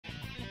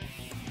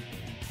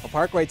Well,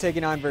 Parkway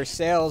taking on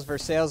Versailles.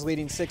 Versailles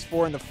leading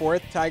 6-4 in the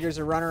fourth. Tigers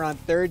a runner on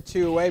third,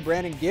 2 away.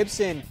 Brandon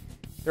Gibson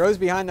throws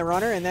behind the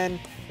runner, and then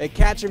they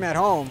catch him at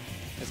home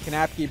as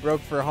Kanapke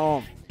broke for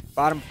home.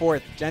 Bottom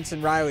fourth,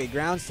 Jensen Riley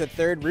grounds to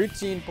third.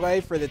 Routine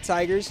play for the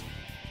Tigers.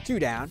 2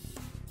 down.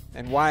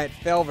 And Wyatt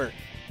Felver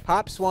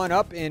pops one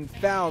up in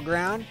foul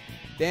ground.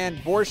 Dan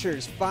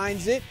Borchers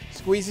finds it,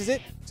 squeezes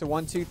it. It's a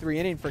 1-2-3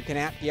 inning for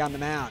Kanapke on the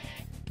mound.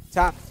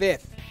 Top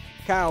fifth,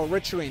 Kyle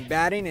Richling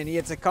batting, and he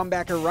hits a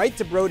comebacker right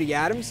to Brody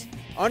Adams.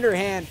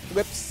 Underhand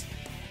flips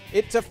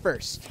it to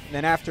first. And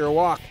then after a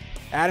walk,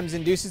 Adams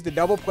induces the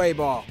double play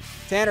ball.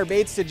 Tanner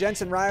Bates to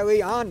Jensen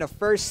Riley on to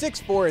first.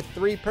 6-4,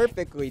 3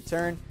 perfectly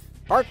turned.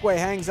 Parkway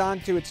hangs on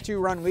to its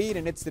 2-run lead,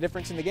 and it's the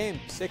difference in the game,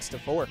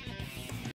 6-4.